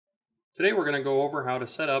Today we're going to go over how to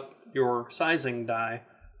set up your sizing die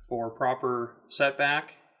for proper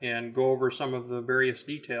setback and go over some of the various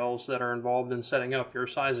details that are involved in setting up your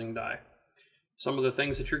sizing die. Some of the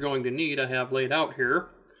things that you're going to need I have laid out here.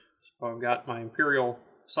 So I've got my Imperial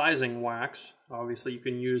sizing wax. Obviously you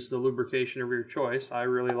can use the lubrication of your choice. I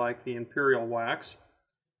really like the Imperial wax.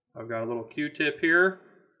 I've got a little Q-tip here,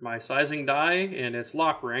 my sizing die and its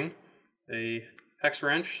lock ring, a hex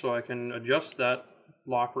wrench so I can adjust that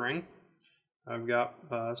lock ring. I've got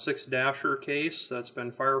a 6-dasher case that's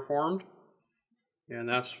been fire formed, and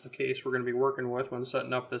that's the case we're going to be working with when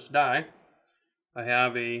setting up this die. I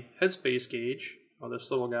have a headspace gauge.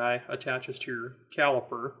 This little guy attaches to your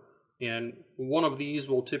caliper, and one of these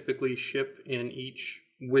will typically ship in each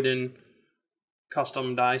Widden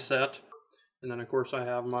custom die set. And then of course I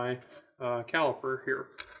have my caliper here.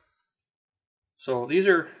 So these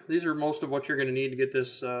are most of what you're going to need to get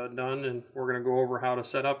this done, and we're going to go over how to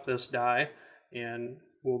set up this die. And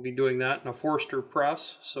we'll be doing that in a Forster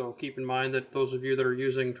press, so keep in mind that those of you that are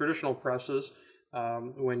using traditional presses,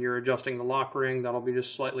 when you're adjusting the lock ring, that'll be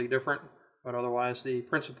just slightly different, but otherwise the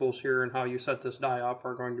principles here and how you set this die up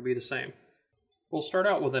are going to be the same. We'll start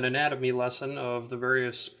out with an anatomy lesson of the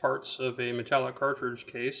various parts of a metallic cartridge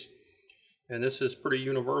case, and this is pretty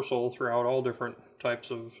universal throughout all different types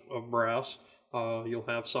of brass. You'll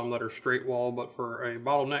have some that are straight wall, but for a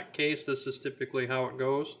bottleneck case, this is typically how it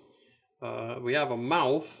goes. We have a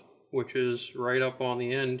mouth, which is right up on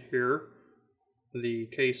the end here, the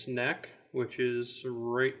case neck, which is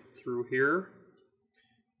right through here,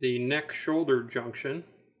 the neck-shoulder junction,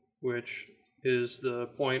 which is the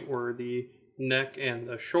point where the neck and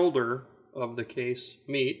the shoulder of the case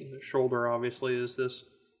meet. The shoulder obviously is this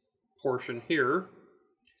portion here,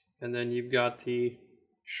 and then you've got the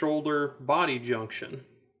shoulder body junction,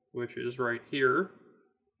 which is right here,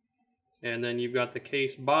 and then you've got the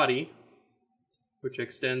case body, which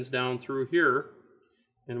extends down through here,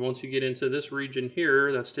 and once you get into this region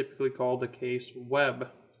here, that's typically called the case web.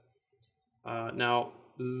 Now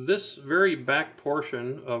this very back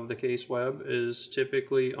portion of the case web is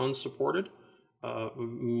typically unsupported.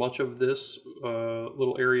 Much of this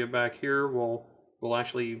little area back here will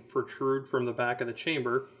actually protrude from the back of the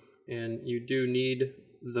chamber, and you do need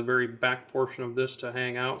the very back portion of this to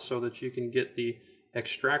hang out so that you can get the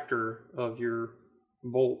extractor of your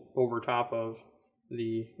bolt over top of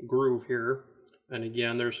the groove here. And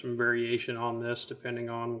again, there's some variation on this depending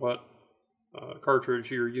on what cartridge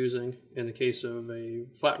you're using. In the case of a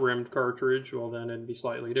flat-rimmed cartridge, well then it'd be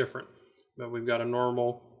slightly different. But we've got a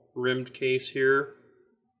normal rimmed case here,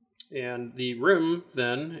 and the rim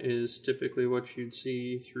then is typically what you'd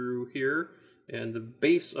see through here, and the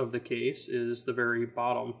base of the case is the very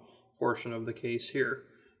bottom portion of the case here.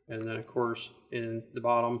 And then of course in the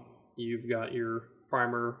bottom you've got your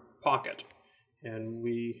primer pocket. And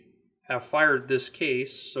we have fired this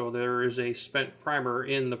case, so there is a spent primer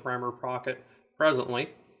in the primer pocket presently.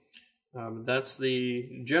 That's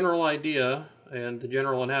the general idea and the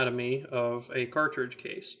general anatomy of a cartridge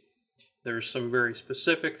case. There's some very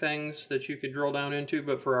specific things that you could drill down into,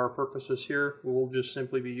 but for our purposes here, we'll just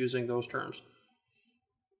simply be using those terms.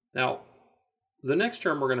 Now, the next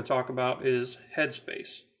term we're going to talk about is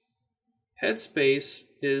headspace. Headspace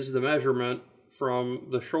is the measurement from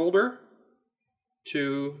the shoulder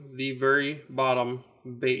to the very bottom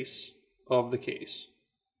base of the case.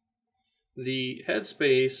 The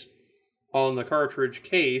headspace on the cartridge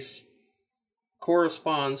case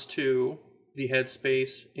corresponds to the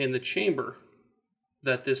headspace in the chamber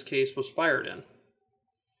that this case was fired in.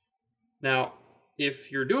 Now,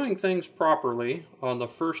 if you're doing things properly on the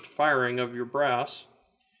first firing of your brass,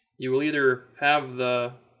 you will either have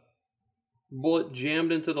the bullet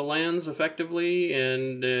jammed into the lens effectively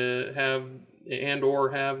and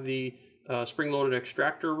or have the spring-loaded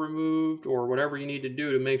extractor removed, or whatever you need to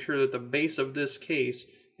do to make sure that the base of this case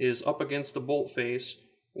is up against the bolt face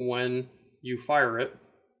when you fire it.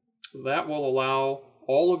 That will allow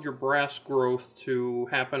all of your brass growth to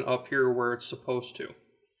happen up here where it's supposed to.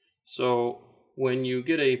 So when you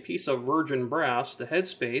get a piece of virgin brass, the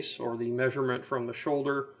headspace, or the measurement from the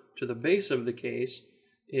shoulder to the base of the case,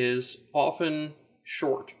 is often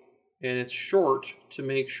short. And it's short to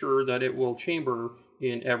make sure that it will chamber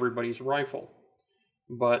in everybody's rifle.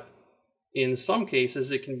 But in some cases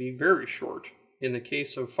it can be very short. In the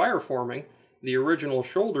case of fire forming, the original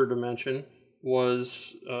shoulder dimension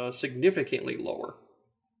was significantly lower.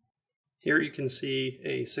 Here you can see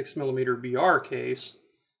a 6mm BR case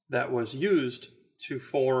that was used to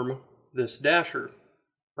form this dasher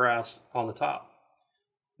brass on the top.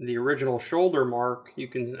 The original shoulder mark, you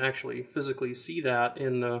can actually physically see that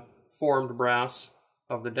in the formed brass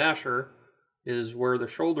of the dasher is where the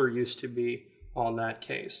shoulder used to be on that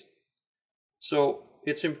case. So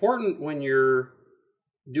it's important when you're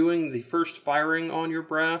doing the first firing on your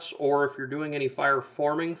brass, or if you're doing any fire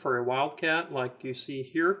forming for a wildcat like you see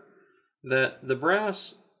here, that the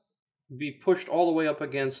brass be pushed all the way up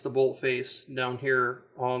against the bolt face down here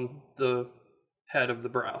on the head of the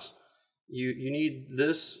brass. You need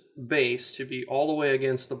this base to be all the way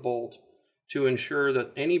against the bolt to ensure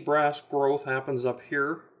that any brass growth happens up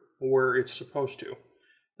here where it's supposed to.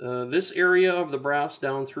 This area of the brass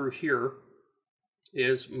down through here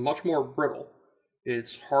is much more brittle.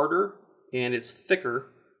 It's harder and it's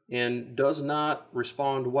thicker and does not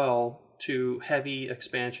respond well to heavy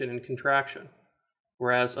expansion and contraction.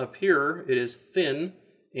 Whereas up here it is thin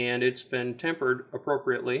and it's been tempered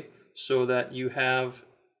appropriately so that you have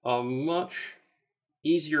a much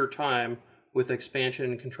easier time with expansion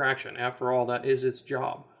and contraction. After all, that is its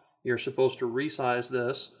job. You're supposed to resize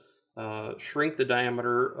this, shrink the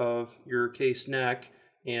diameter of your case neck,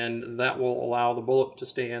 and that will allow the bullet to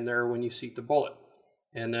stay in there when you seat the bullet.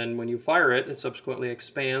 And then when you fire it, it subsequently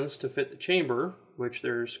expands to fit the chamber, which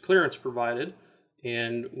there's clearance provided,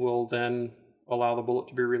 and will then allow the bullet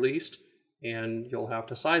to be released, and you'll have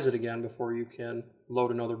to size it again before you can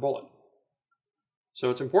load another bullet. So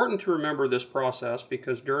it's important to remember this process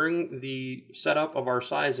because during the setup of our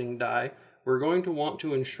sizing die, we're going to want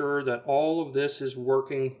to ensure that all of this is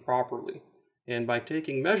working properly. And by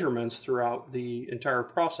taking measurements throughout the entire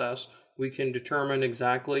process, we can determine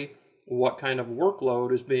exactly what kind of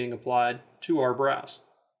workload is being applied to our brass.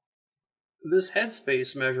 This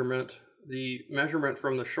headspace measurement, the measurement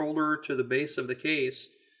from the shoulder to the base of the case,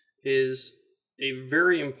 is a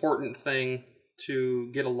very important thing to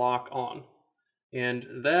get a lock on.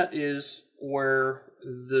 And that is where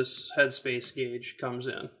this headspace gauge comes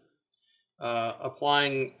in.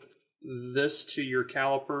 Applying this to your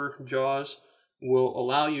caliper jaws will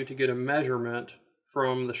allow you to get a measurement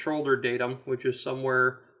from the shoulder datum, which is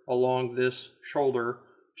somewhere along this shoulder,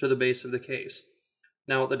 to the base of the case.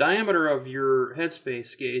 Now, the diameter of your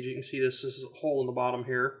headspace gauge, you can see this is a hole in the bottom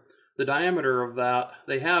here. The diameter of that,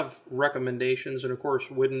 they have recommendations, and of course,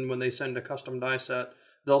 Widden, when they send a custom die set,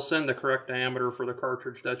 they'll send the correct diameter for the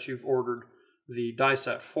cartridge that you've ordered the die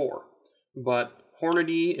set for. But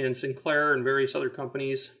Hornady and Sinclair and various other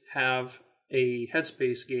companies have a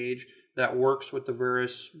headspace gauge that works with the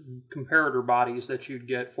various comparator bodies that you'd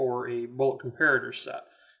get for a bullet comparator set.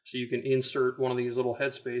 So you can insert one of these little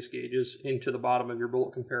headspace gauges into the bottom of your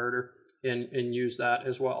bullet comparator and use that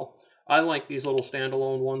as well. I like these little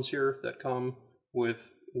standalone ones here that come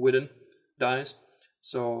with Widden dies.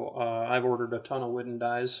 So I've ordered a ton of Widden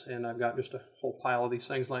dies, and I've got just a whole pile of these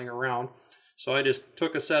things laying around. So I just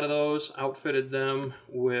took a set of those, outfitted them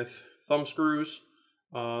with thumb screws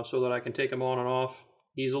so that I can take them on and off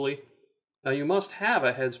easily. Now you must have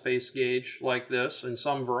a headspace gauge like this in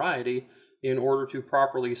some variety in order to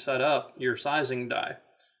properly set up your sizing die,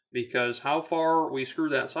 because how far we screw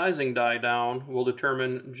that sizing die down will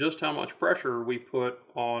determine just how much pressure we put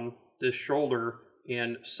on this shoulder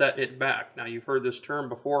and set it back. Now, you've heard this term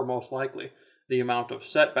before, most likely, the amount of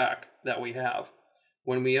setback that we have.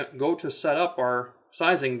 When we go to set up our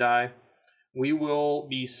sizing die, we will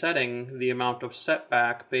be setting the amount of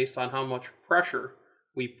setback based on how much pressure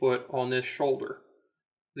we put on this shoulder.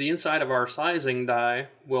 The inside of our sizing die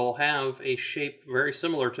will have a shape very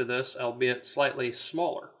similar to this, albeit slightly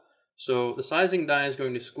smaller. So the sizing die is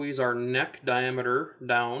going to squeeze our neck diameter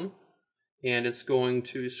down, and it's going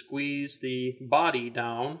to squeeze the body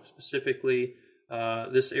down, specifically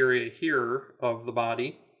this area here of the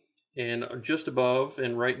body, and just above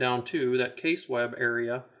and right down to that case web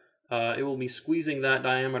area. It will be squeezing that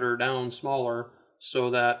diameter down smaller so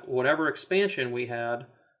that whatever expansion we had,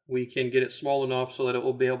 we can get it small enough so that it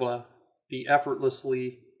will be able to be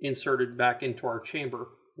effortlessly inserted back into our chamber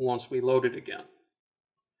once we load it again.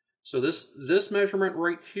 So this measurement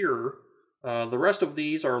right here, the rest of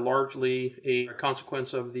these are largely a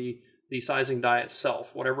consequence of the sizing die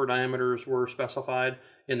itself. Whatever diameters were specified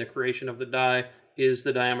in the creation of the die is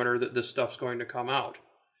the diameter that this stuff's going to come out.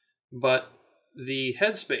 But the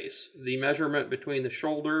headspace, the measurement between the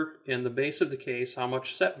shoulder and the base of the case, how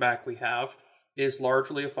much setback we have, is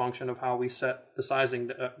largely a function of how we set the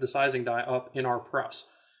sizing die up in our press.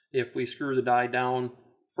 If we screw the die down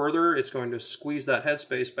further, it's going to squeeze that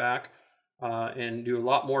headspace back and do a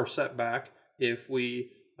lot more setback. If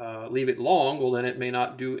we leave it long, well, then it may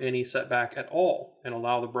not do any setback at all and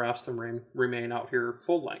allow the brass to remain out here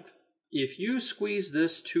full length. If you squeeze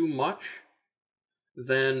this too much,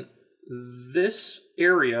 then this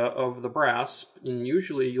area of the brass, and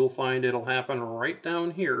usually you'll find it'll happen right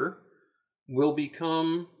down here, will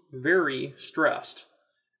become very stressed.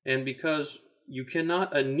 And because you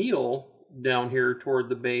cannot anneal down here toward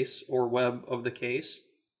the base or web of the case,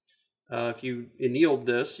 if you annealed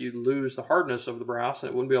this, you'd lose the hardness of the brass and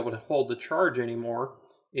it wouldn't be able to hold the charge anymore.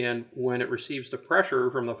 And when it receives the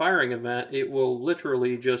pressure from the firing event, it will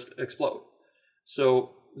literally just explode.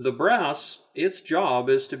 So the brass, its job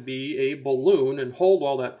is to be a balloon and hold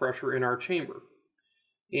all that pressure in our chamber.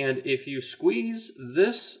 And if you squeeze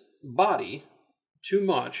this body too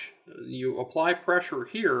much, you apply pressure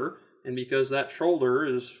here, and because that shoulder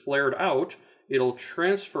is flared out, it'll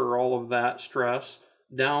transfer all of that stress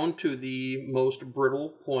down to the most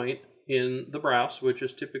brittle point in the brass, which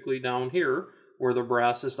is typically down here, where the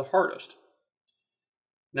brass is the hardest.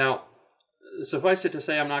 Now, suffice it to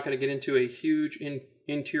say, I'm not going to get into a huge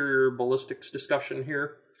interior ballistics discussion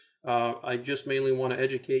here. I just mainly want to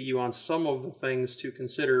educate you on some of the things to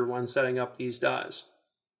consider when setting up these dies.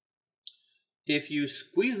 If you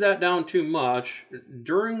squeeze that down too much,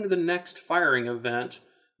 during the next firing event,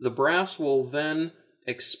 the brass will then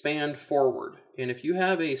expand forward. And if you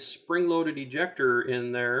have a spring-loaded ejector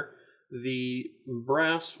in there, the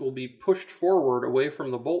brass will be pushed forward away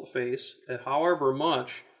from the bolt face at however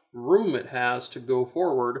much room it has to go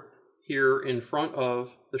forward here in front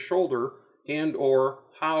of the shoulder, and or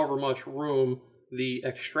however much room the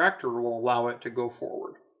extractor will allow it to go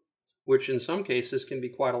forward, which in some cases can be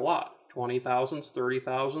quite a lot, 20 thousandths, 30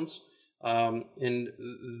 thousandths, and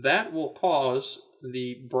that will cause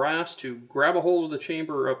the brass to grab a hold of the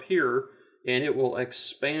chamber up here, and it will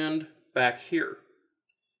expand back here.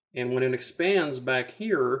 And when it expands back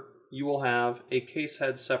here, you will have a case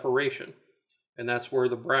head separation. And that's where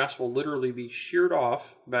the brass will literally be sheared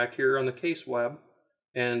off back here on the case web,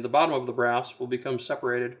 and the bottom of the brass will become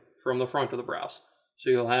separated from the front of the brass. So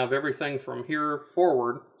you'll have everything from here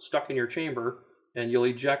forward stuck in your chamber, and you'll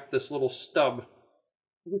eject this little stub,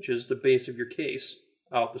 which is the base of your case,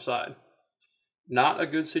 out the side. Not a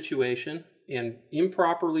good situation, and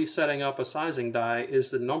improperly setting up a sizing die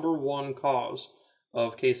is the #1 cause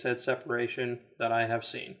of case head separation that I have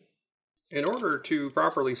seen. In order to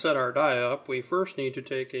properly set our die up, we first need to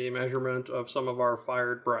take a measurement of some of our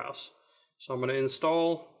fired brass. So I'm going to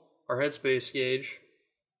install our headspace gauge.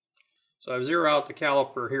 So I've zeroed out the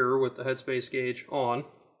caliper here with the headspace gauge on,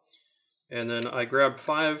 and then I grabbed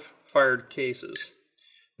 5 fired cases.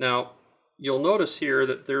 Now, you'll notice here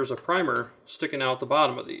that there's a primer sticking out the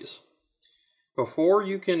bottom of these. Before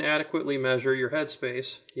you can adequately measure your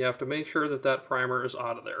headspace, you have to make sure that that primer is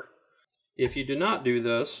out of there. If you do not do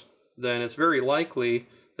this, then it's very likely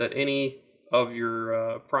that any of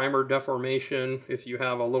your primer deformation, if you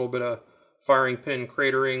have a little bit of firing pin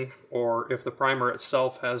cratering, or if the primer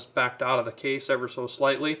itself has backed out of the case ever so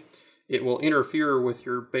slightly, it will interfere with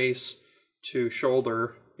your base to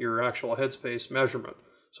shoulder, your actual headspace measurement.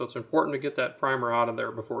 So it's important to get that primer out of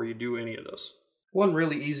there before you do any of this. One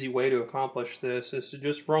really easy way to accomplish this is to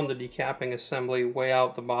just run the decapping assembly way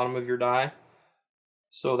out the bottom of your die,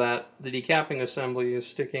 so that the decapping assembly is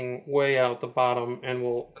sticking way out the bottom and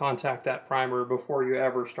will contact that primer before you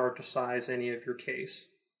ever start to size any of your case.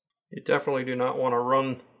 You definitely do not want to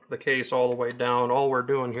run the case all the way down. All we're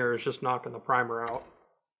doing here is just knocking the primer out.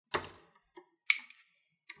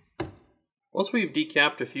 Once we've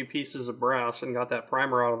decapped a few pieces of brass and got that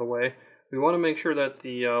primer out of the way, we want to make sure that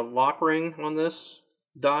the lock ring on this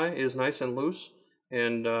die is nice and loose,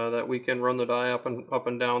 and that we can run the die up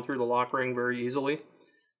and down through the lock ring very easily.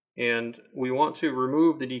 And we want to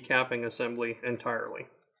remove the decapping assembly entirely.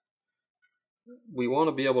 We want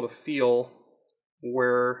to be able to feel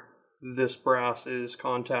where this brass is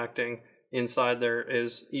contacting inside there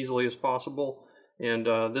as easily as possible. And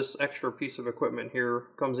this extra piece of equipment here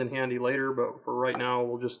comes in handy later, but for right now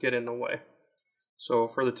we'll just get in the way. So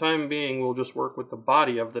for the time being, we'll just work with the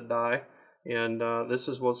body of the die, and this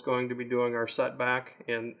is what's going to be doing our setback,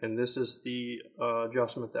 and this is the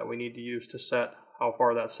adjustment that we need to use to set how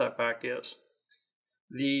far that setback is.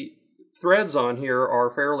 The threads on here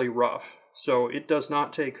are fairly rough, so it does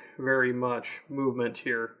not take very much movement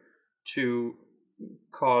here to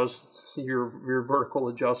cause your vertical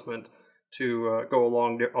adjustment to go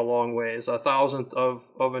a long ways. 1/1000th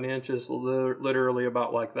of an inch is literally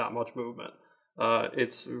about like that much movement.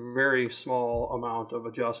 It's a very small amount of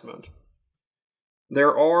adjustment.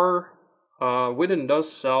 There are, Whitten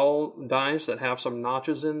does sell dies that have some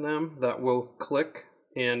notches in them that will click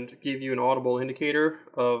and give you an audible indicator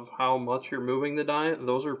of how much you're moving the die.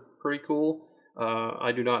 Those are pretty cool.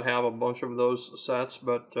 I do not have a bunch of those sets,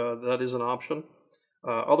 but that is an option.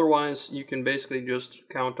 Otherwise, you can basically just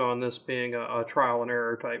count on this being a trial and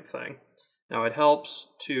error type thing. Now, it helps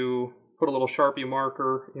to put a little Sharpie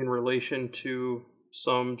marker in relation to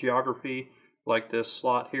some geography, like this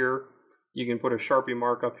slot here. You can put a Sharpie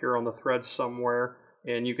mark up here on the thread somewhere,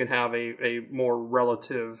 and you can have a more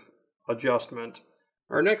relative adjustment.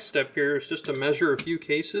 Our next step here is just to measure a few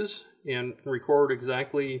cases and record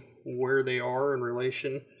exactly where they are in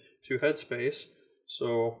relation to headspace.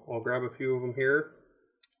 So I'll grab a few of them here,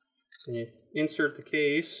 and you insert the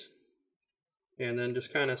case and then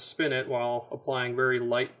just kind of spin it while applying very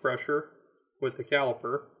light pressure with the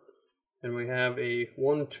caliper. And we have a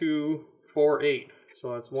 1248,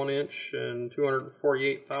 so that's 1 inch and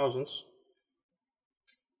 248 thousandths.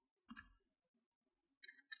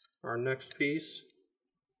 Our next piece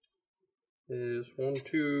is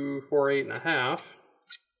 1248 and a half.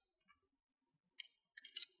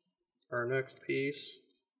 Our next piece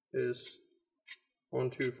is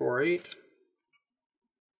 1248.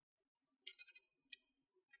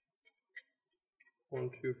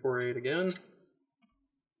 1248 again.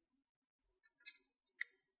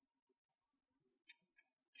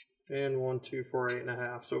 And 1248 and a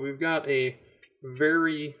half. So we've got a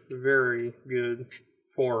very, very good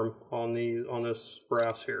form on this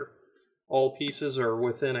brass here. All pieces are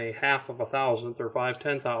within a half of a thousandth or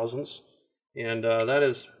 5/10 thousandths, and that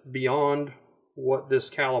is beyond what this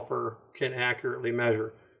caliper can accurately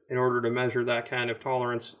measure. In order to measure that kind of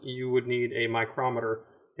tolerance, you would need a micrometer,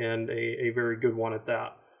 and a very good one at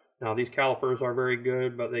that. Now, these calipers are very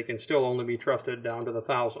good, but they can still only be trusted down to the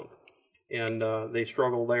thousandth, and they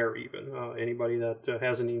struggle there even. Anybody that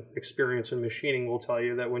has any experience in machining will tell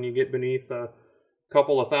you that when you get beneath a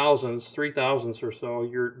couple of thousandths, 3 thousandths or so,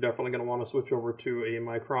 you're definitely going to want to switch over to a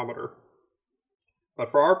micrometer. But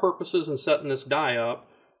for our purposes in setting this die up,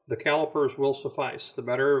 the calipers will suffice. The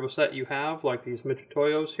better of a set you have, like these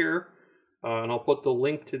Mitutoyos here, and I'll put the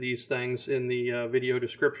link to these things in the video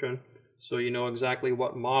description so you know exactly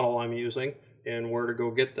what model I'm using and where to go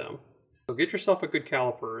get them. So get yourself a good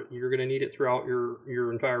caliper. You're going to need it throughout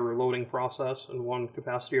your entire reloading process in one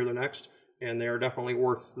capacity or the next, and they are definitely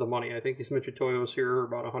worth the money. I think these Mitutoyos here are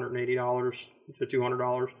about $180 to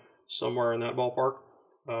 $200, somewhere in that ballpark,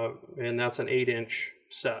 and that's an 8-inch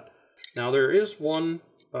set. Now there is one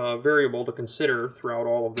variable to consider throughout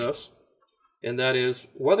all of this, and that is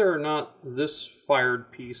whether or not this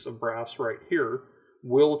fired piece of brass right here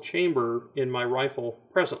will chamber in my rifle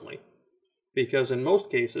presently. Because in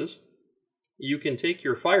most cases, you can take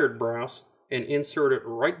your fired brass and insert it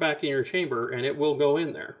right back in your chamber and it will go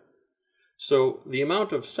in there. So the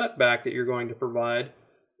amount of setback that you're going to provide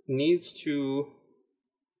needs to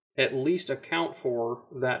at least account for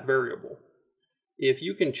that variable. If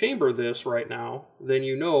you can chamber this right now, then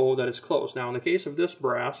you know that it's close. Now in the case of this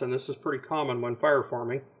brass, and this is pretty common when fire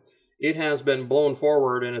forming, it has been blown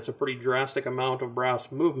forward and it's a pretty drastic amount of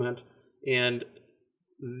brass movement, and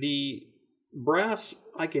the brass,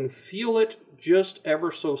 I can feel it just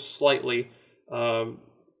ever so slightly kind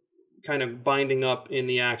of binding up in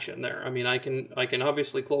the action there. I mean, I can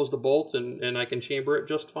obviously close the bolt and I can chamber it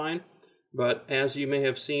just fine, but as you may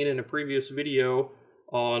have seen in a previous video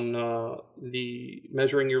on the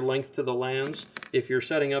measuring your length to the lands, if you're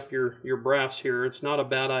setting up your brass here, it's not a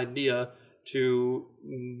bad idea to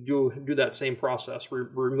do that same process.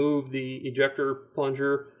 Remove the ejector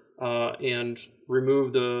plunger and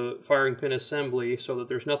remove the firing pin assembly so that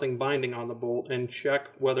there's nothing binding on the bolt, and check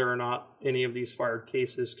whether or not any of these fired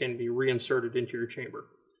cases can be reinserted into your chamber.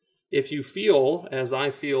 If you feel, as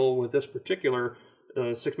I feel with this particular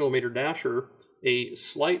 6mm dasher, a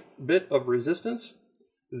slight bit of resistance,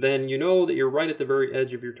 then you know that you're right at the very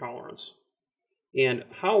edge of your tolerance. And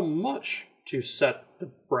how much to set the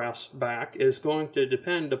brass back is going to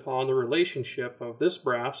depend upon the relationship of this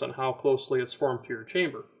brass and how closely it's formed to your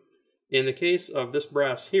chamber. In the case of this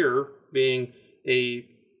brass here being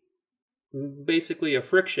basically a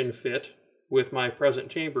friction fit with my present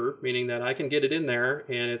chamber, meaning that I can get it in there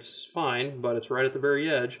and it's fine, but it's right at the very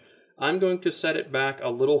edge, I'm going to set it back a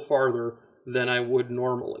little farther than I would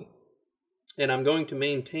normally. And I'm going to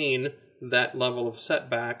maintain that level of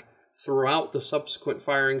setback throughout the subsequent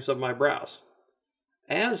firings of my brass.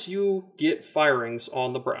 As you get firings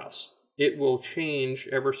on the brass, it will change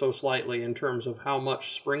ever so slightly in terms of how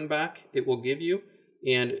much spring back it will give you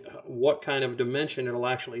and what kind of dimension it'll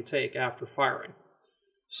actually take after firing.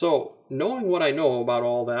 So, knowing what I know about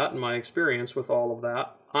all that and my experience with all of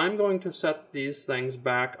that, I'm going to set these things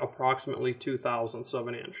back approximately 0.02 of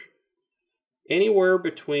an inch. Anywhere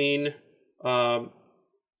between a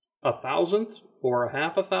thousandth or a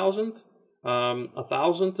half a thousandth. A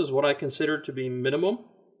thousandth is what I consider to be minimum.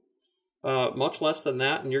 much less than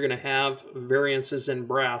that, and you're going to have variances in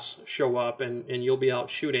brass show up, and you'll be out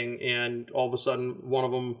shooting, and all of a sudden one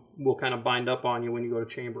of them will kind of bind up on you when you go to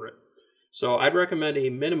chamber it. So I'd recommend a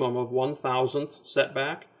minimum of 1/1000th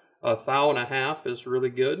setback. 1 thou is really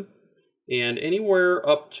good, and anywhere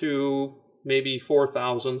up to maybe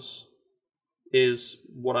 4/1000 is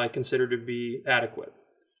what I consider to be adequate.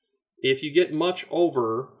 If you get much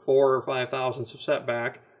over 4 or 5/1000 of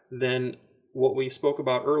setback, then what we spoke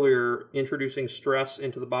about earlier, introducing stress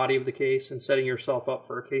into the body of the case and setting yourself up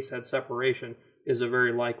for a case head separation, is a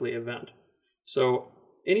very likely event. So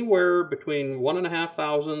anywhere between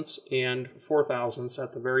 1.5 and 4/1000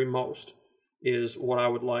 at the very most is what I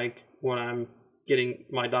would like when I'm getting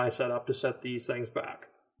my die set up to set these things back.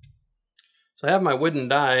 So I have my wooden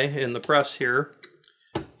die in the press here,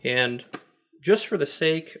 and just for the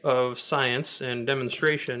sake of science and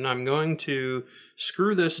demonstration, I'm going to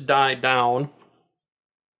screw this die down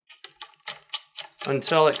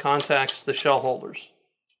until it contacts the shell holders.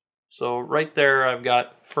 So right there I've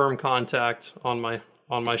got firm contact on my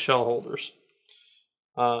shell holders.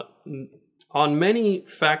 On many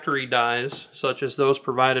factory dies, such as those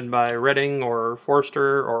provided by Redding or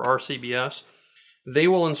Forster or RCBS, they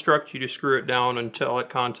will instruct you to screw it down until it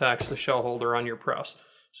contacts the shell holder on your press.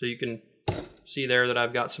 So you can see there that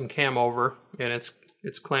I've got some cam over, and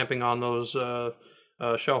it's clamping on those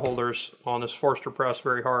shell holders on this Forster press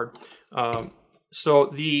very hard. So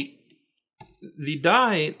the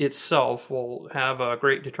die itself will have a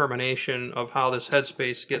great determination of how this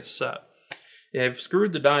headspace gets set. I've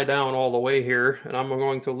screwed the die down all the way here, and I'm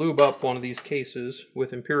going to lube up one of these cases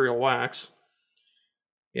with Imperial wax,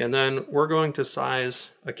 and then we're going to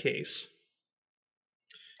size a case.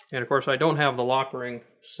 And of course I don't have the lock ring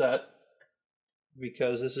set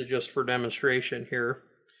because this is just for demonstration here,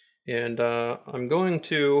 and I'm going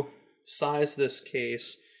to size this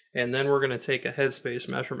case, and then we're going to take a headspace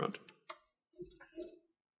measurement.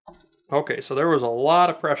 Okay, so there was a lot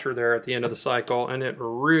of pressure there at the end of the cycle, and it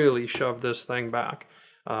really shoved this thing back.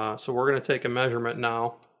 So we're going to take a measurement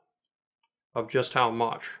now of just how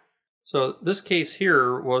much. So this case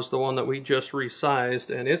here was the one that we just resized,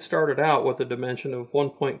 and it started out with a dimension of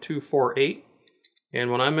 1.248,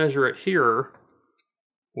 and when I measure it here,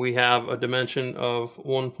 we have a dimension of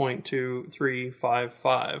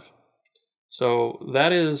 1.2355. So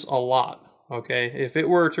that is a lot, okay? If it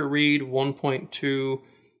were to read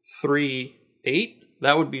 1.238,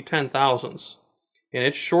 that would be 10/1000ths, and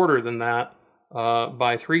it's shorter than that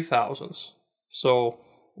by 3/1000ths. So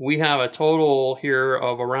we have a total here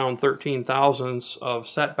of around 13/1000ths of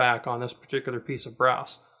setback on this particular piece of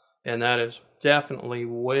brass, and that is definitely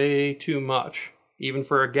way too much, even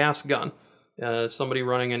for a gas gun. Somebody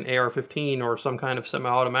running an AR-15 or some kind of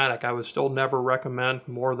semi-automatic, I would still never recommend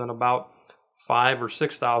more than about 5 or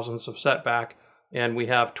 6/1000ths of setback, and we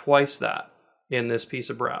have twice that in this piece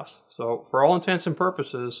of brass. So for all intents and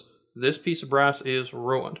purposes, this piece of brass is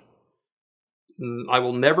ruined. I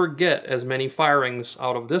will never get as many firings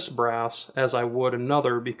out of this brass as I would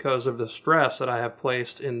another because of the stress that I have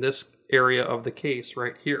placed in this area of the case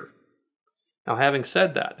right here. Now, having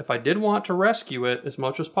said that, if I did want to rescue it as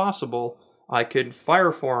much as possible, I could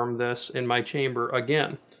fire form this in my chamber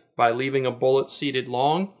again by leaving a bullet seated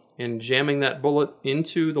long and jamming that bullet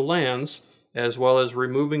into the lands, as well as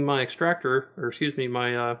removing my extractor, or excuse me,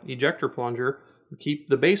 my ejector plunger, keep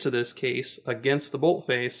the base of this case against the bolt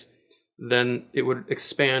face. Then it would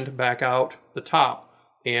expand back out the top,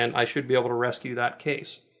 and I should be able to rescue that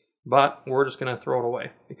case. But we're just going to throw it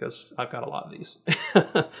away because I've got a lot of these.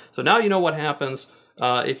 So now you know what happens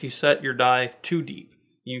if you set your die too deep.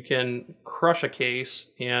 You can crush a case,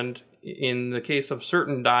 and in the case of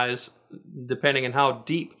certain dies, depending on how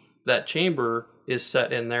deep that chamber is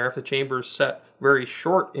set in there, if the chamber is set very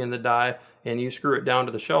short in the die and you screw it down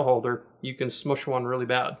to the shell holder, you can smush one really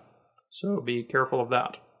bad. So be careful of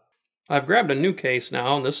that. I've grabbed a new case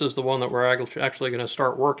now, and this is the one that we're actually going to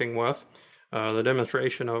start working with. The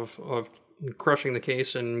demonstration of crushing the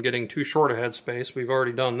case and getting too short a headspace, we've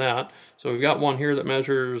already done that. So we've got one here that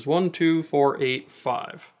measures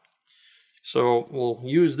 1.2485. So we'll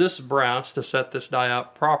use this brass to set this die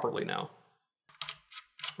up properly now.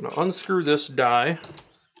 I'm going to unscrew this die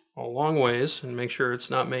a long ways and make sure it's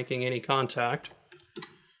not making any contact.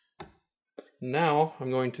 Now I'm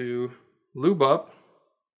going to lube up.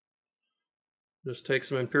 Just take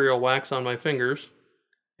some Imperial wax on my fingers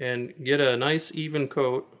and get a nice even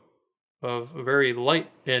coat of a very light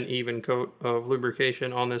and even coat of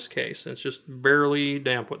lubrication on this case. It's just barely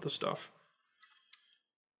damp with the stuff.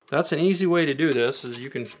 That's an easy way to do this, is you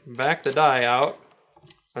can back the die out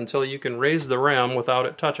until you can raise the rim without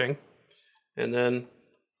it touching, and then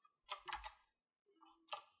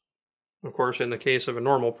Of course, in the case of a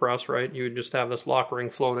normal press, right, you would just have this lock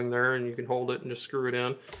ring floating there and you can hold it and just screw it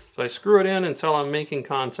in. So I screw it in until I'm making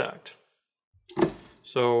contact.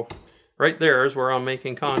 So right there is where I'm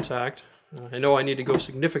making contact. I know I need to go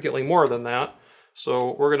significantly more than that.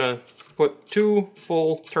 So we're going to put 2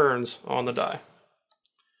 full turns on the die.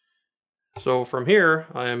 So from here,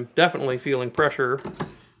 I am definitely feeling pressure,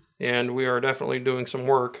 and we are definitely doing some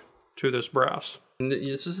work to this brass. And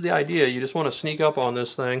this is the idea. You just want to sneak up on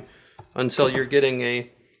this thing until you're getting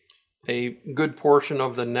a good portion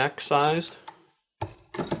of the neck sized.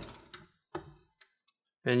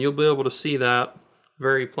 And you'll be able to see that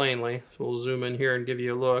very plainly. So we'll zoom in here and give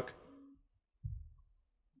you a look.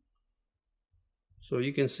 So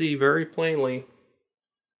you can see very plainly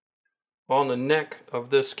on the neck of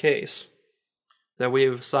this case that we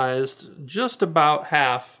have sized just about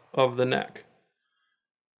half of the neck.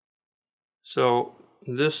 So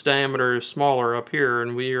this diameter is smaller up here,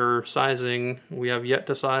 and we have yet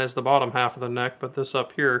to size the bottom half of the neck, but this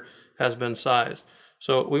up here has been sized.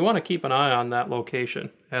 So we want to keep an eye on that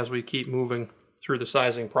location as we keep moving through the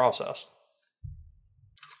sizing process.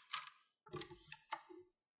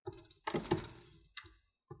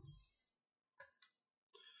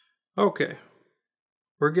 Okay,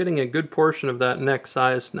 we're getting a good portion of that neck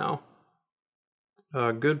sized now.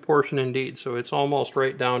 A good portion indeed, so it's almost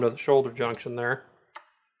right down to the shoulder junction there.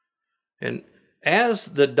 And as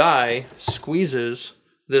the die squeezes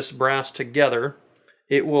this brass together,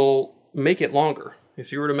 it will make it longer.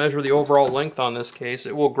 If you were to measure the overall length on this case,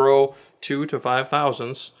 it will grow 2 to 5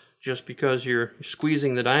 thousandths just because you're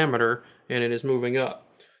squeezing the diameter and it is moving up.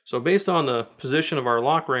 So based on the position of our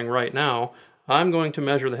lock ring right now, I'm going to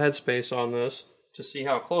measure the headspace on this to see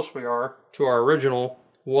how close we are to our original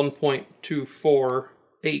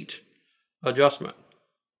 1.248 adjustment.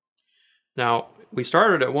 Now, we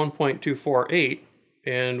started at 1.248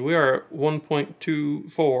 and we are at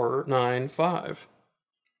 1.2495.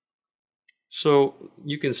 So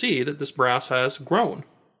you can see that this brass has grown.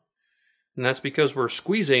 And that's because we're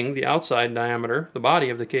squeezing the outside diameter. The body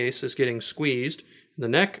of the case is getting squeezed. The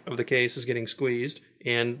neck of the case is getting squeezed,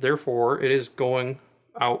 and therefore it is going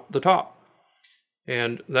out the top.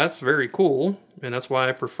 And that's very cool, and that's why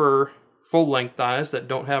I prefer full-length dies that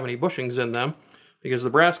don't have any bushings in them, because the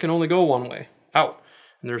brass can only go one way, out.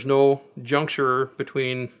 And there's no juncture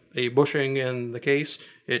between a bushing and the case.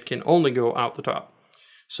 It can only go out the top.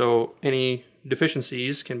 So any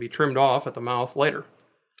deficiencies can be trimmed off at the mouth later.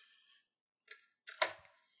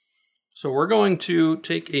 So we're going to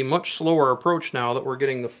take a much slower approach now that we're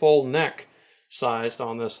getting the full neck sized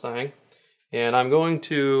on this thing. And I'm going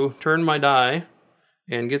to turn my die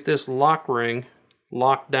and get this lock ring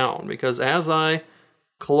locked down, because as I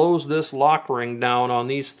close this lock ring down on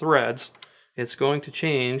these threads, it's going to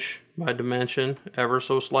change my dimension ever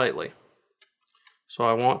so slightly. So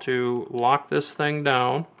I want to lock this thing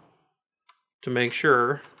down to make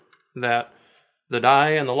sure that the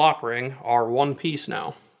die and the lock ring are one piece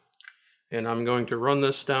now. And I'm going to run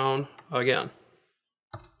this down again.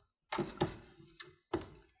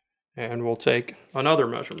 And we'll take another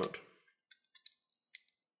measurement.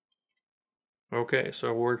 Okay,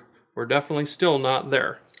 so we're definitely still not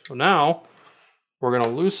there. So now we're going to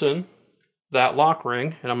loosen that lock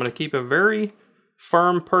ring, and I'm going to keep a very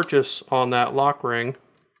firm purchase on that lock ring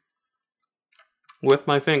with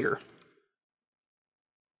my finger.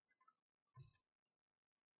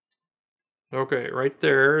 Okay, right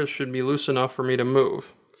there, it should be loose enough for me to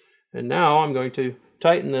move. And now I'm going to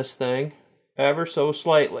tighten this thing ever so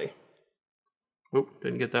slightly. Oop,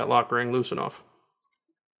 didn't get that lock ring loose enough.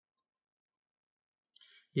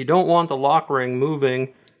 You don't want the lock ring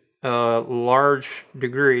moving a large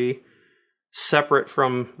degree separate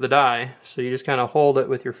from the die, so you just kind of hold it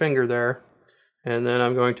with your finger there, and then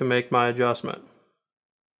I'm going to make my adjustment.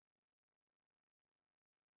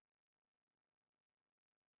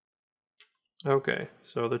 Okay,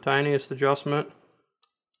 so the tiniest adjustment,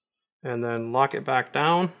 and then lock it back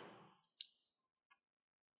down.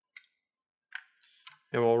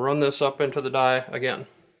 And we'll run this up into the die again.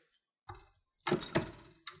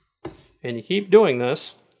 And you keep doing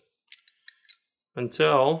this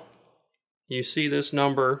until you see this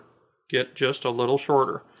number get just a little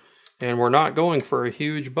shorter. And we're not going for a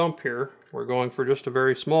huge bump here. We're going for just a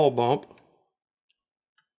very small bump.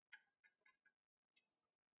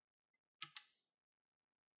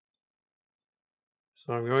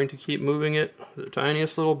 So I'm going to keep moving it the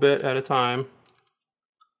tiniest little bit at a time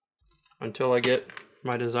until I get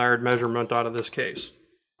my desired measurement out of this case.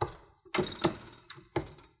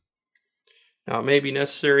 Now it may be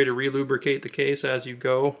necessary to relubricate the case as you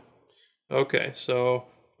go. Okay, so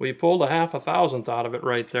we pulled a 0.5 thousandth out of it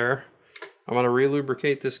right there. I'm going to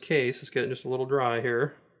re-lubricate this case. It's getting just a little dry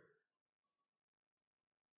here.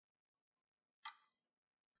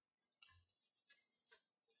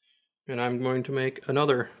 And I'm going to make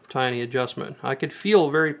another tiny adjustment. I could feel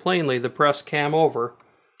very plainly the press cam over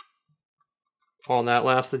on that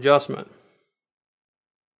last adjustment.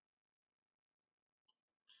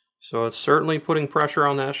 So it's certainly putting pressure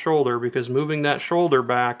on that shoulder, because moving that shoulder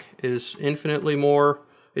back is infinitely more,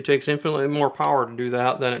 it takes infinitely more power to do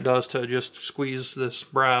that than it does to just squeeze this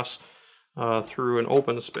brass through an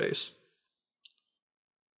open space.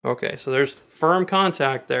 Okay, so there's firm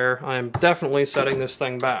contact there. I am definitely setting this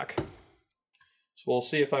thing back. So we'll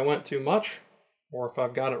see if I went too much or if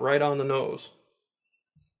I've got it right on the nose.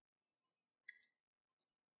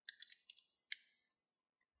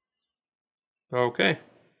 Okay,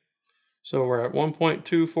 so we're at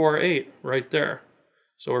 1.248 right there.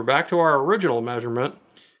 So we're back to our original measurement,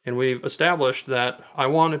 and we've established that I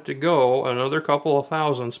want it to go another couple of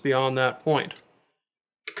thousandths beyond that point.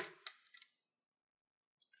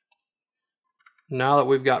 Now that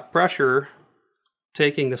we've got pressure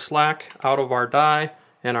taking the slack out of our die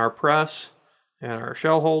and our press and our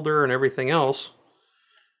shell holder and everything else,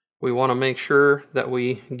 we want to make sure that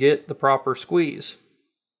we get the proper squeeze.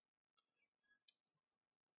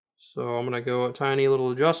 So I'm going to go a tiny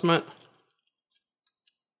little adjustment.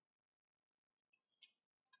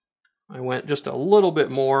 I went just a little bit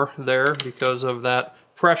more there because of that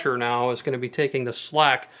pressure now is going to be taking the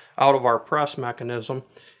slack out of our press mechanism.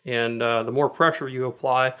 And the more pressure you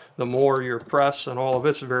apply, the more your press and all of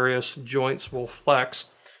its various joints will flex.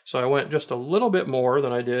 So I went just a little bit more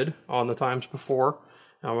than I did on the times before.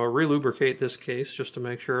 I'm going to re-lubricate this case just to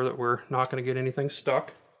make sure that we're not going to get anything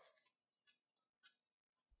stuck.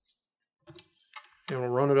 And we'll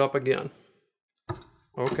run it up again.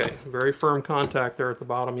 Okay, very firm contact there at the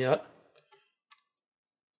bottom yet.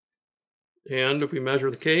 And if we measure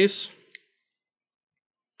the case,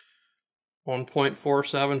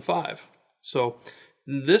 1.475. So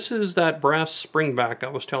this is that brass spring back I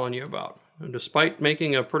was telling you about. And despite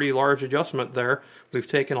making a pretty large adjustment there, we've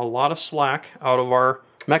taken a lot of slack out of our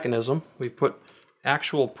mechanism. We've put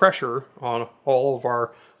actual pressure on all of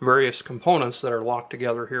our various components that are locked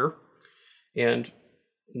together here. And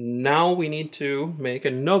now we need to make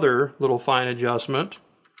another little fine adjustment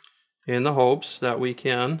in the hopes that we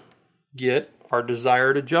can get our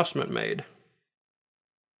desired adjustment made.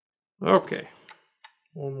 Okay,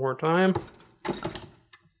 one more time.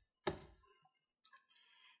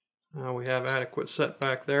 Now we have adequate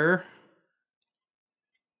setback there.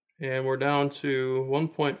 And we're down to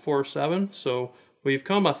 1.47, so we've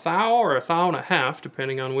come a thou or a thou and a half,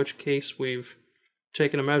 depending on which case we've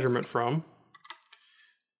taken a measurement from.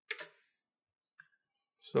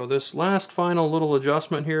 So this last final little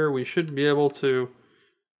adjustment here, we should be able to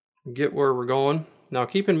get where we're going. Now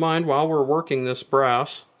keep in mind, while we're working this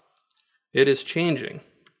brass, it is changing.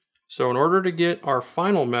 So in order to get our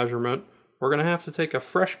final measurement, we're going to have to take a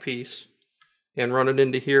fresh piece and run it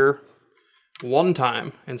into here one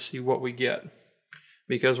time and see what we get.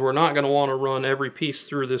 Because we're not going to want to run every piece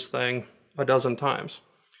through this thing a dozen times.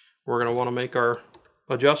 We're going to want to make our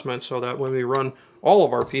adjustments so that when we run all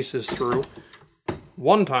of our pieces through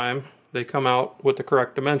one time, they come out with the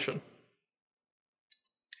correct dimension.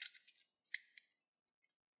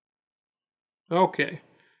 Okay,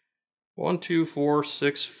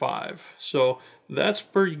 12465. So that's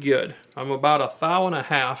pretty good. I'm about a thou and a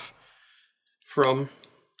half from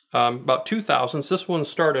about 2 thousandths. This one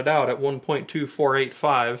started out at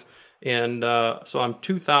 1.2485, and so I'm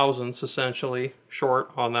 2 thousandths essentially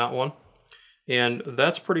short on that one, and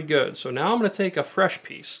that's pretty good. So now I'm going to take a fresh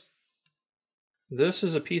piece. This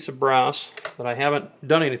is a piece of brass that I haven't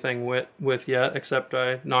done anything with yet, except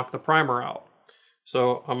I knocked the primer out.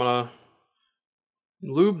 So I'm going to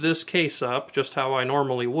lube this case up just how I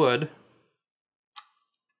normally would,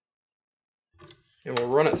 and we'll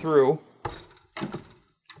run it through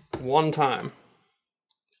one time.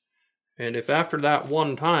 And if after that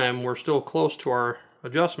one time we're still close to our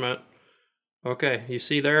adjustment, okay, you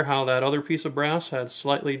see there how that other piece of brass had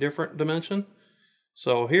slightly different dimension?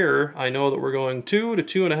 So here I know that we're going 2 to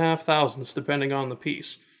 2.5 thousandths depending on the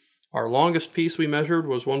piece. Our longest piece we measured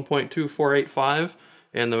was 1.2485,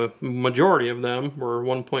 and the majority of them were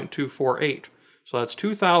 1.248. So that's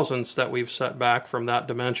 2 thousandths that we've set back from that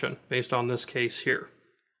dimension based on this case here.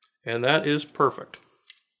 And that is perfect.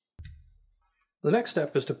 The next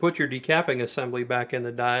step is to put your decapping assembly back in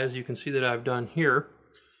the die, as you can see that I've done here.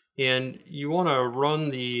 And you want to run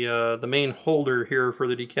the main holder here for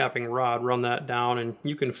the decapping rod, run that down, and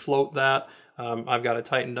you can float that I've got it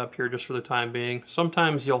tightened up here just for the time being.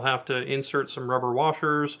 Sometimes you'll have to insert some rubber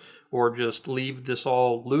washers or just leave this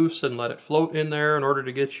all loose and let it float in there in order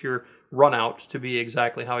to get your runout to be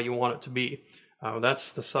exactly how you want it to be.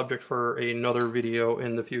 That's the subject for another video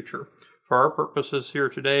in the future. For our purposes here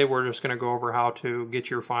today, we're just going to go over how to get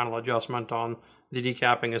your final adjustment on the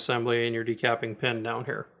decapping assembly and your decapping pin down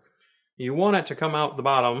here. You want it to come out the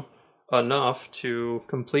bottom enough to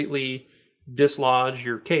completely dislodge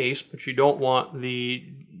your case, but you don't want the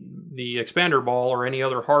expander ball or any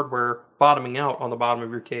other hardware bottoming out on the bottom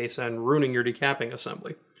of your case and ruining your decapping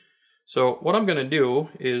assembly. So what I'm going to do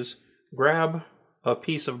is grab a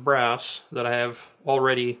piece of brass that I have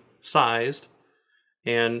already sized,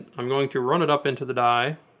 and I'm going to run it up into the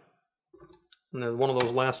die, and then one of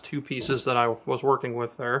those last two pieces that I was working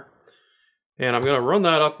with there, and I'm going to run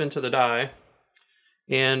that up into the die.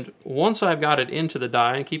 And once I've got it into the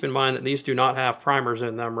die, and keep in mind that these do not have primers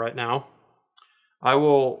in them right now, I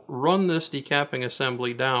will run this decapping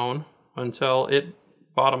assembly down until it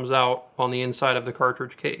bottoms out on the inside of the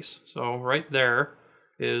cartridge case. So right there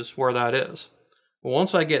is where that is.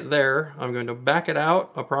 Once I get there, I'm going to back it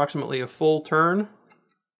out approximately a full turn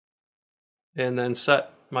and then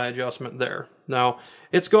set my adjustment there. Now,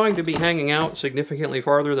 it's going to be hanging out significantly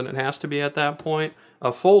farther than it has to be at that point.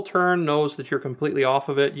 A full turn knows that you're completely off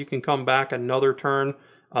of it. You can come back another turn.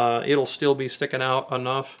 It'll still be sticking out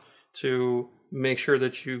enough to make sure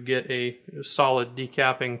that you get a solid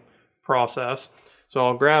decapping process. So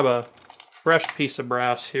I'll grab a fresh piece of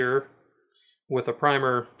brass here with a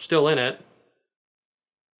primer still in it,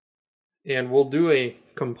 and we'll do a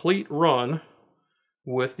complete run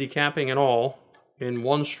with decapping and all in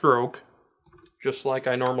one stroke, just like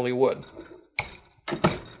I normally would.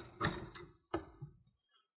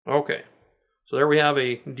 Okay, so there we have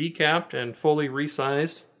a decapped and fully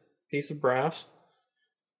resized piece of brass.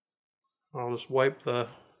 I'll just wipe the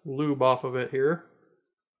lube off of it here.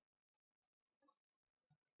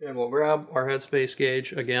 And we'll grab our headspace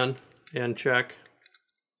gauge again and check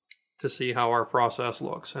to see how our process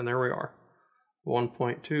looks. And there we are,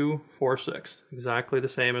 1.246, exactly the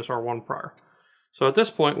same as our one prior. So at this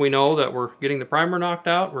point we know that we're getting the primer knocked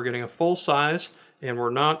out, we're getting a full size, and we're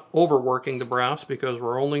not overworking the brass because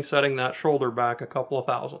we're only setting that shoulder back a couple of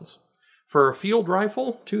thousandths. For a field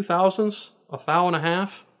rifle, 2 thousandths, a thou and a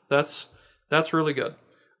half, that's really good.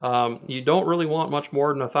 You don't really want much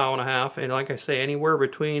more than a thou and a half, and like I say, anywhere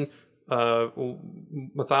between a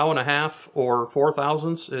thou and a half or 4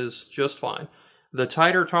 thousandths is just fine. The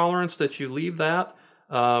tighter tolerance that you leave that,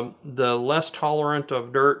 the less tolerant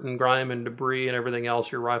of dirt and grime and debris and everything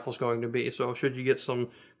else your rifle's going to be. So should you get some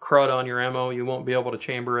crud on your ammo, you won't be able to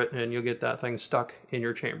chamber it and you'll get that thing stuck in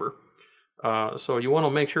your chamber. So you want to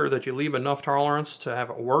make sure that you leave enough tolerance to have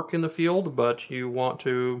it work in the field, but you want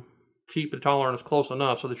to keep the tolerance close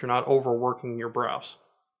enough so that you're not overworking your brass.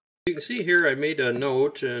 You can see here I made a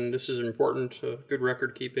note, and this is important. Good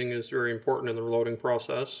record keeping is very important in the reloading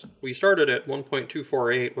process. We started at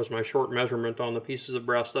 1.248 was my short measurement on the pieces of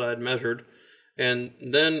brass that I had measured, and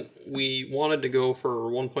then we wanted to go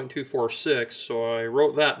for 1.246, so I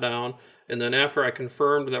wrote that down, and then after I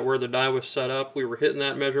confirmed that where the die was set up we were hitting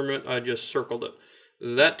that measurement, I just circled it.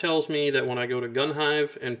 That tells me that when I go to Gun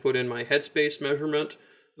Hive and put in my headspace measurement,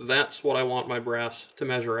 that's what I want my brass to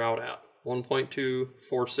measure out at.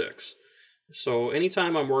 1.246. So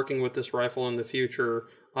anytime I'm working with this rifle in the future,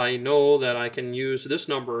 I know that I can use this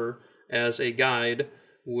number as a guide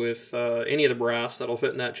with any of the brass that'll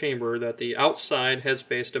fit in that chamber, that the outside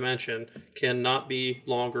headspace dimension cannot be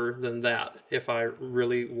longer than that if I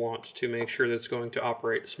really want to make sure that it's going to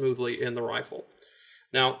operate smoothly in the rifle.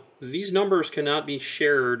 Now, these numbers cannot be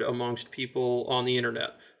shared amongst people on the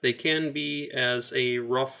internet. They can be as a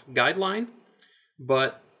rough guideline,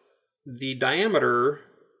 but the diameter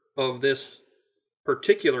of this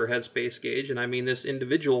particular headspace gauge, and I mean this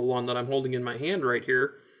individual one that I'm holding in my hand right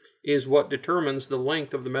here, is what determines the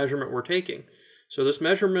length of the measurement we're taking. So this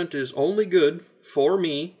measurement is only good for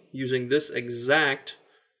me using this exact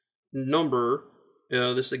number,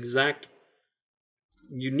 this exact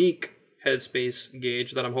unique headspace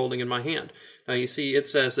gauge that I'm holding in my hand. Now you see it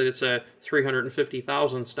says that it's a 350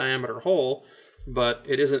 thousandths diameter hole, but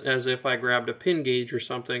it isn't as if I grabbed a pin gauge or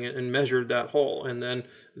something and measured that hole. And then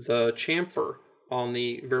the chamfer on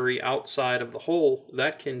the very outside of the hole,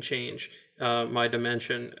 that can change my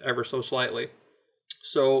dimension ever so slightly.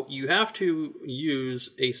 So you have to use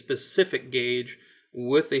a specific gauge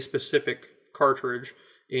with a specific cartridge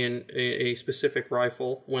in a specific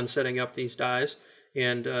rifle when setting up these dies.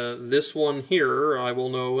 And this one here, I will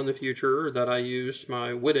know in the future that I used my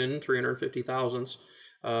Whitten 350 thousandths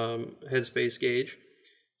headspace gauge.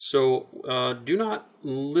 So do not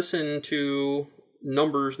listen to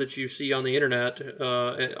numbers that you see on the internet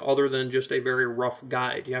other than just a very rough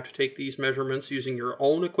guide. You have to take these measurements using your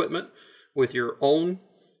own equipment with your own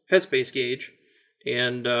headspace gauge,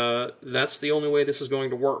 and that's the only way this is going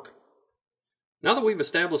to work. Now that we've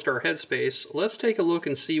established our headspace, let's take a look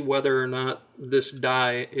and see whether or not this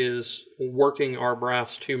die is working our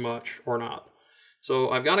brass too much or not.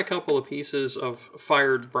 So I've got a couple of pieces of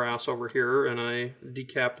fired brass over here, and I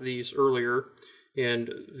decapped these earlier,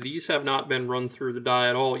 and these have not been run through the die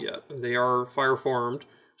at all yet. They are fire formed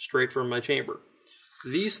straight from my chamber.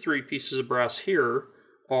 These three pieces of brass here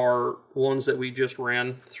are ones that we just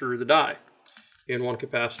ran through the die in one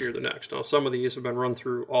capacity or the next. Now some of these have been run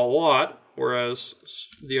through a lot, whereas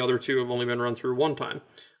the other two have only been run through one time.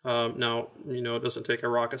 Now, it doesn't take a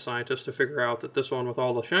rocket scientist to figure out that this one with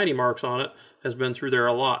all the shiny marks on it has been through there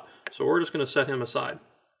a lot. So we're just going to set him aside.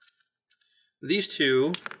 These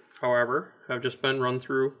two, however, have just been run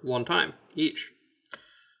through one time each.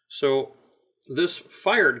 So this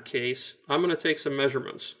fired case, I'm going to take some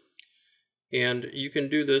measurements. And you can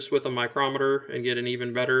do this with a micrometer and get an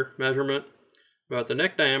even better measurement. But the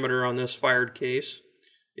neck diameter on this fired case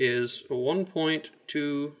is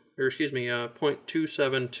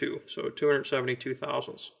 0.272, so 272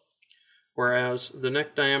 thousandths. Whereas the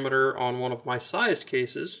neck diameter on one of my sized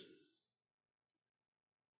cases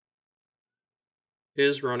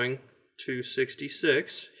is running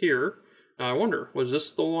 266 here. Now I wonder, was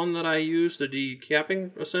this the one that I used the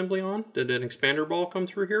decapping assembly on? Did an expander ball come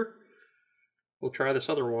through here? We'll try this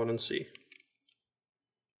other one and see.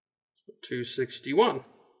 261.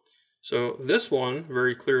 So this one,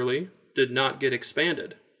 very clearly, did not get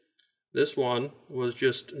expanded. This one was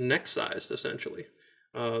just neck sized, essentially.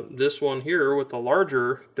 This one here, with the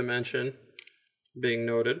larger dimension being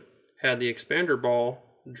noted, had the expander ball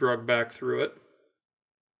drug back through it.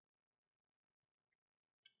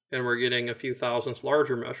 And we're getting a few thousandths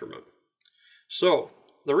larger measurement. So,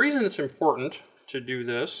 the reason it's important to do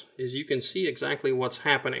this is you can see exactly what's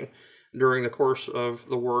happening during the course of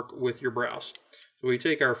the work with your brass. So we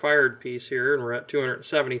take our fired piece here, and we're at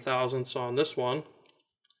 270 thousandths on this one.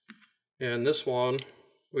 And this one,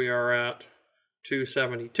 we are at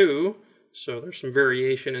 272. So there's some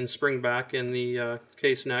variation in spring back in the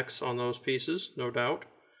case necks on those pieces, no doubt.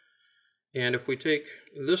 And if we take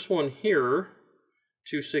this one here,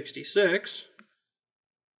 266,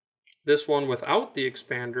 this one without the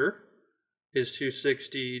expander is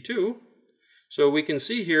 262. So we can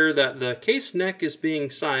see here that the case neck is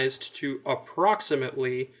being sized to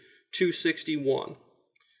approximately 261.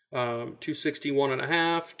 261 and a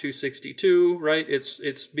half, 262, right?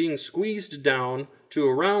 It's being squeezed down to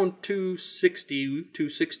around 260,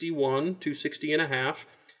 261, 260 and a half.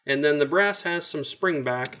 And then the brass has some spring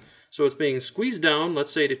back, so it's being squeezed down,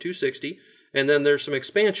 let's say to 260, and then there's some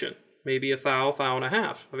expansion, maybe a thou and a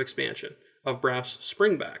half of expansion of brass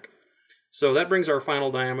spring back. So that brings our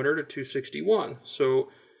final diameter to 261. So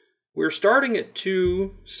we're starting at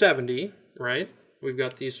 270, right? We've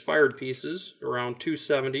got these fired pieces around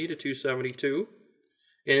 270 to 272,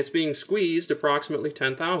 and it's being squeezed approximately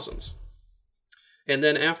 10 thousandths. And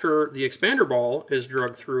then after the expander ball is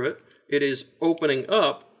drugged through it, it is opening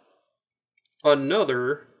up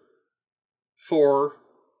another 4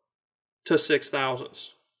 to 6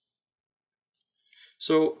 thousandths.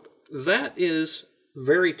 So that is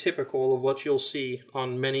very typical of what you'll see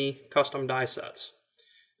on many custom die sets.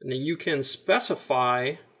 And you can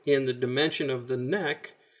specify in the dimension of the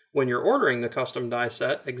neck when you're ordering the custom die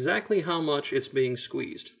set exactly how much it's being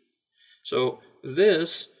squeezed. So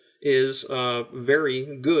this is a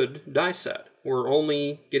very good die set. We're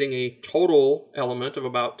only getting a total element of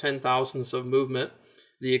about 10 thousandths of movement.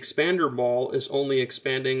 The expander ball is only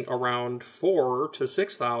expanding around 4 to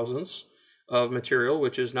 6 thousandths of material,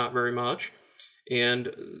 which is not very much.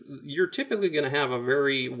 And you're typically going to have a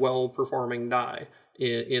very well-performing die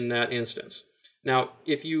in that instance. Now,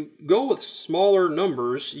 if you go with smaller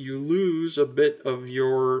numbers, you lose a bit of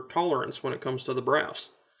your tolerance when it comes to the brass.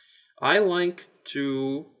 I like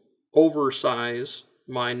to oversize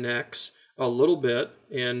my necks a little bit,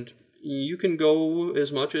 and you can go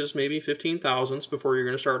as much as maybe 15 thousandths before you're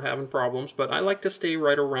going to start having problems, but I like to stay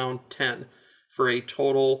right around 10 for a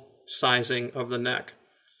total sizing of the neck.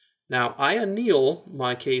 Now, I anneal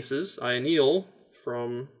my cases. I anneal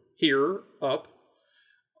from here up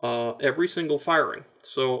every single firing.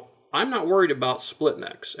 So I'm not worried about split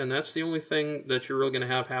necks, and that's the only thing that you're really going to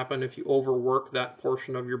have happen if you overwork that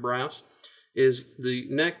portion of your brass, is the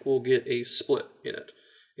neck will get a split in it,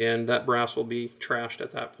 and that brass will be trashed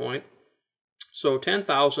at that point. So 10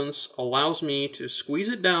 thousandths allows me to squeeze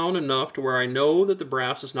it down enough to where I know that the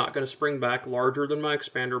brass is not going to spring back larger than my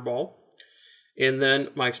expander ball. And then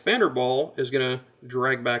my expander ball is going to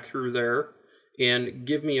drag back through there and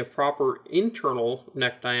give me a proper internal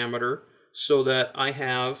neck diameter so that I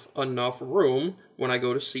have enough room when I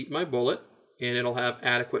go to seat my bullet, and it'll have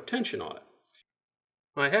adequate tension on it.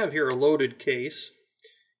 I have here a loaded case,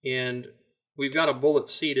 and we've got a bullet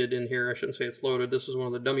seated in here. I shouldn't say it's loaded. This is one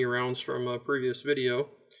of the dummy rounds from a previous video.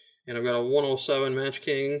 And I've got a 107 Match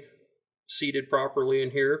King seated properly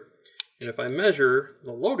in here. And if I measure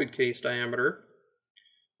the loaded case diameter,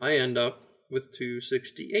 I end up with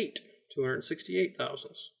 268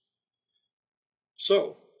 thousandths.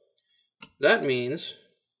 So that means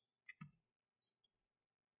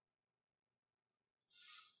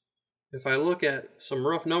if I look at some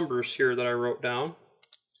rough numbers here that I wrote down,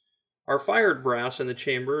 our fired brass in the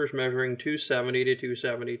chamber is measuring 270 to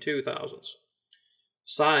 272 thousandths.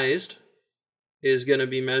 Sized is going to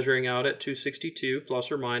be measuring out at 262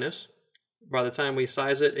 plus or minus. By the time we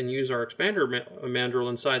size it and use our expander mandrel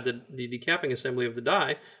inside the decapping assembly of the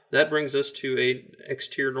die, that brings us to an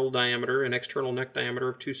external neck diameter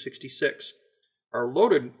of 266. Our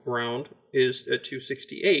loaded round is at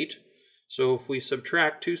 268, so if we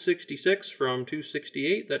subtract 266 from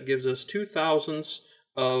 268, that gives us 2 thousandths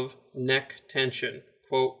of neck tension,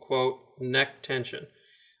 quote, quote, neck tension.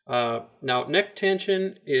 Now, neck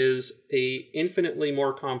tension is an infinitely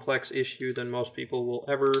more complex issue than most people will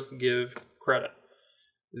ever give credit.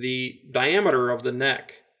 The diameter of the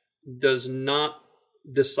neck does not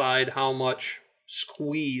decide how much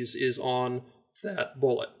squeeze is on that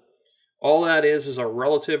bullet. All that is a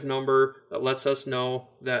relative number that lets us know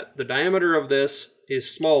that the diameter of this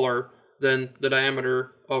is smaller than the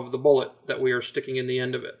diameter of the bullet that we are sticking in the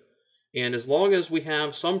end of it. And as long as we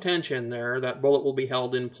have some tension there, that bullet will be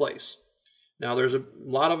held in place. Now, there's a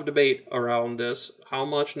lot of debate around this. How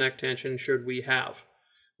much neck tension should we have?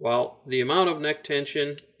 Well, the amount of neck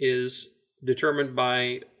tension is determined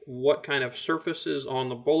by what kind of surface is on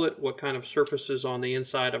the bullet, what kind of surface is on the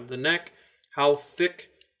inside of the neck, how thick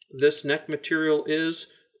this neck material is,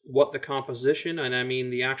 what the composition, and I mean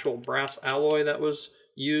the actual brass alloy that was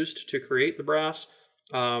used to create the brass.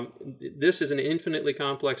 This is an infinitely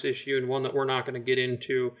complex issue and one that we're not going to get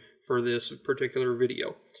into for this particular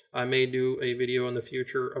video. I may do a video in the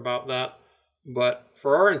future about that, but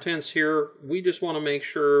for our intents here, we just want to make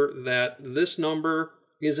sure that this number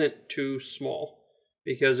isn't too small,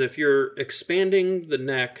 because if you're expanding the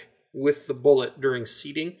neck with the bullet during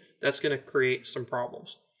seating, that's going to create some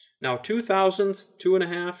problems. Now, 2 thousandths,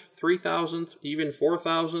 2.5, 3 thousandths, even 4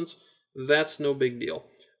 thousandths, that's no big deal.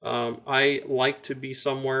 I like to be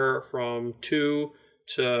somewhere from 2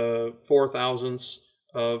 to 4 thousandths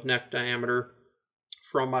of neck diameter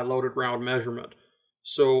from my loaded round measurement.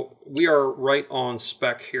 So we are right on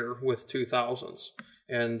spec here with 2 thousandths,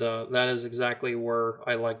 and that is exactly where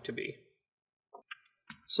I like to be.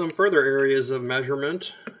 Some further areas of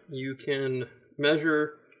measurement: you can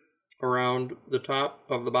measure around the top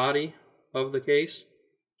of the body of the case.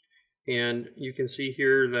 And you can see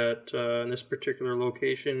here that in this particular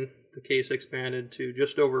location, the case expanded to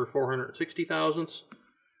just over 460 thousandths,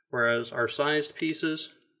 whereas our sized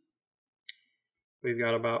pieces, we've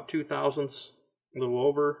got about 2 thousandths, a little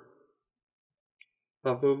over,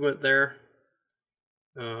 of movement there.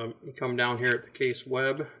 You come down here at the case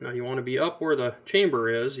web. Now you want to be up where the chamber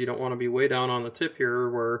is. You don't want to be way down on the tip here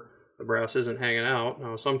where the brass isn't hanging out.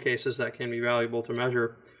 Now in some cases that can be valuable to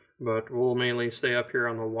measure, but we'll mainly stay up here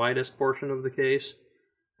on the widest portion of the case.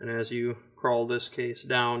 And as you crawl this case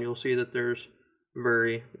down, you'll see that there's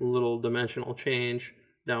very little dimensional change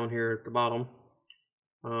down here at the bottom.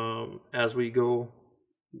 As we go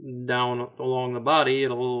down along the body,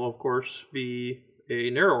 it'll of course be a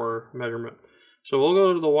narrower measurement. So we'll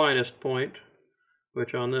go to the widest point,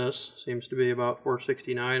 which on this seems to be about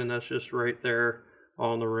 469, and that's just right there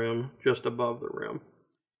on the rim, just above the rim.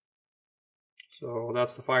 So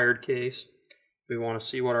that's the fired case. If we want to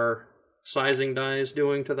see what our sizing die is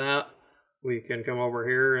doing to that, we can come over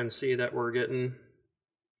here and see that we're getting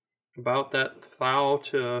about that thou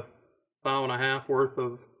to thou and a half worth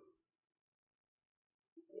of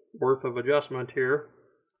adjustment here.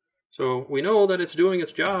 So we know that it's doing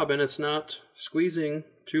its job and it's not squeezing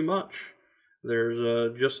too much.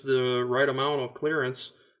 There's just the right amount of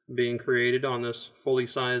clearance being created on this fully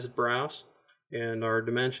sized brass, and our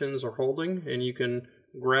dimensions are holding, and you can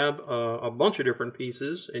grab a bunch of different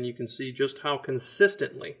pieces and you can see just how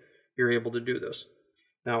consistently you're able to do this.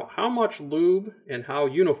 Now, how much lube and how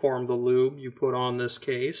uniform the lube you put on this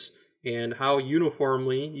case and how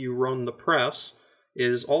uniformly you run the press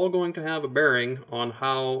is all going to have a bearing on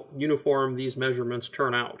how uniform these measurements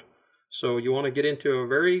turn out. So you want to get into a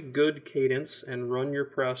very good cadence and run your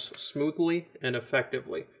press smoothly and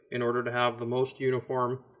effectively in order to have the most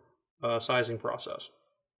uniform sizing process.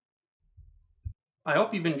 I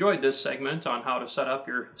hope you've enjoyed this segment on how to set up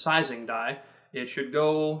your sizing die. It should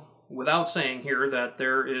go without saying here that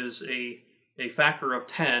there is a factor of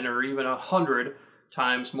 10 or even 100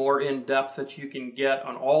 times more in depth that you can get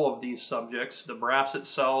on all of these subjects. The brass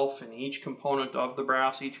itself and each component of the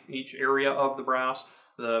brass, each area of the brass,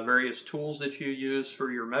 the various tools that you use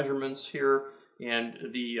for your measurements here, and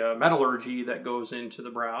the metallurgy that goes into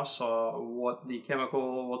the brass, what the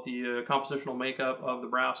compositional makeup of the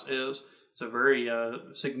brass is. It's a very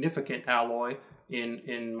significant alloy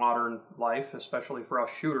in modern life, especially for us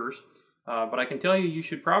shooters. But I can tell you, you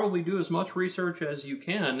should probably do as much research as you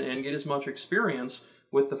can and get as much experience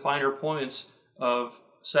with the finer points of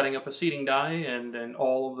setting up a seating die and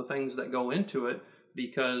all of the things that go into it,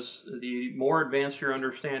 because the more advanced your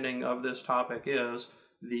understanding of this topic is,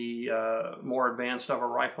 the more advanced of a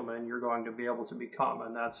rifleman you're going to be able to become.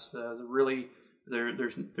 And that's really,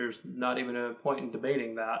 there's not even a point in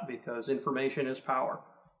debating that, because information is power.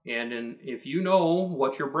 And if you know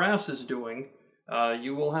what your brass is doing,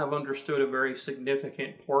 you will have understood a very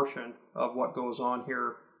significant portion of what goes on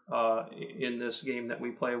here in this game that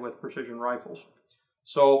we play with precision rifles.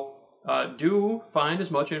 So do find as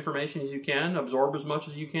much information as you can, absorb as much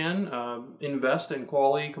as you can, invest in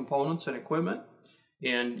quality components and equipment,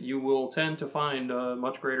 and you will tend to find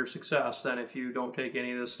much greater success than if you don't take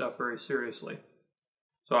any of this stuff very seriously.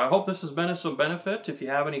 So I hope this has been of some benefit. If you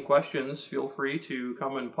have any questions, feel free to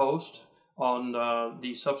come and post on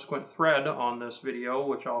the subsequent thread on this video,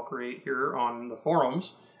 which I'll create here on the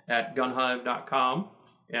forums at gunhive.com.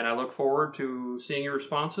 And I look forward to seeing your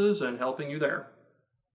responses and helping you there.